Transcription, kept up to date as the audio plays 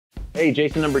Hey,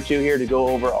 Jason number 2 here to go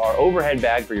over our overhead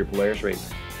bag for your Polaris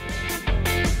RZR.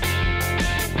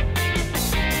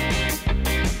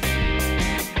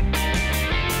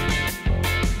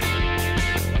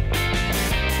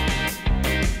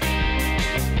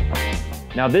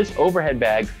 Now this overhead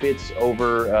bag fits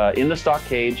over in the stock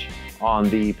cage on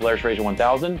the Polaris RZR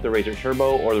 1000, the RZR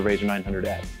Turbo, or the RZR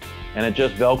 900S. And it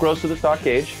just Velcros to the stock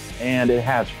cage, and it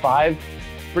has 5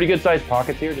 pretty good sized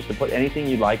pockets here just to put anything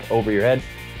you'd like over your head,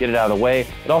 get it out of the way.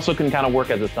 It also can kind of work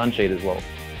as a sunshade as well.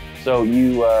 So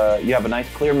you have a nice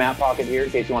clear map pocket here in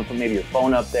case you want to put maybe your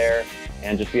phone up there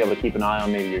and just be able to keep an eye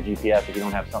on maybe your GPS if you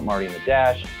don't have something already in the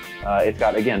dash. It's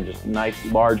got, again, just nice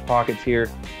large pockets here,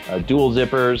 dual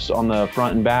zippers on the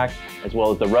front and back, as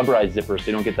well as the rubberized zippers so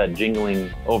you don't get that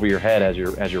jingling over your head as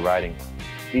you're riding.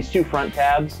 These 2 front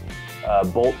tabs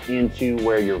bolt into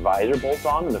where your visor bolts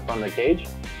on in the front of the cage,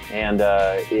 and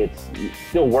it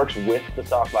still works with the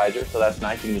stock visor, so that's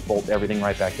nice. You can just bolt everything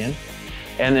right back in.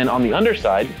 And then on the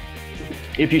underside,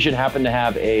 if you should happen to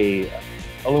have a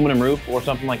aluminum roof or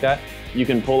something like that, you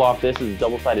can pull off this as a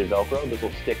double-sided Velcro. This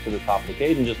will stick to the top of the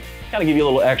cage and just kind of give you a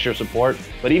little extra support.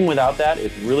 But even without that,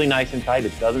 it's really nice and tight.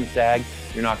 It doesn't sag.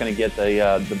 You're not going to get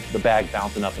the bag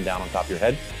bouncing up and down on top of your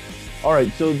head. All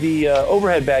right, so the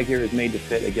overhead bag here is made to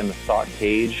fit, again, the stock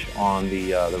cage on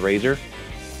the RZR.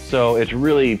 So it's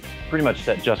really pretty much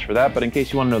set just for that. But in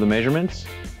case you want to know the measurements,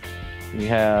 we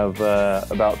have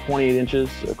about 28 inches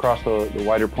across the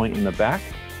wider point in the back,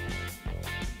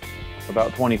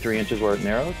 about 23 inches where it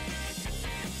narrows,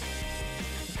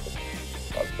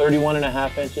 about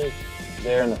 31.5 inches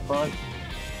there in the front,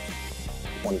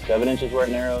 27 inches where it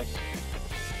narrows,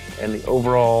 and the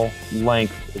overall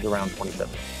length is around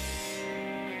 27.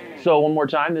 So one more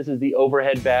time, this is the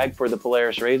overhead bag for the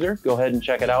Polaris RZR. Go ahead and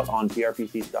check it out on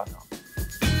prpseats.com.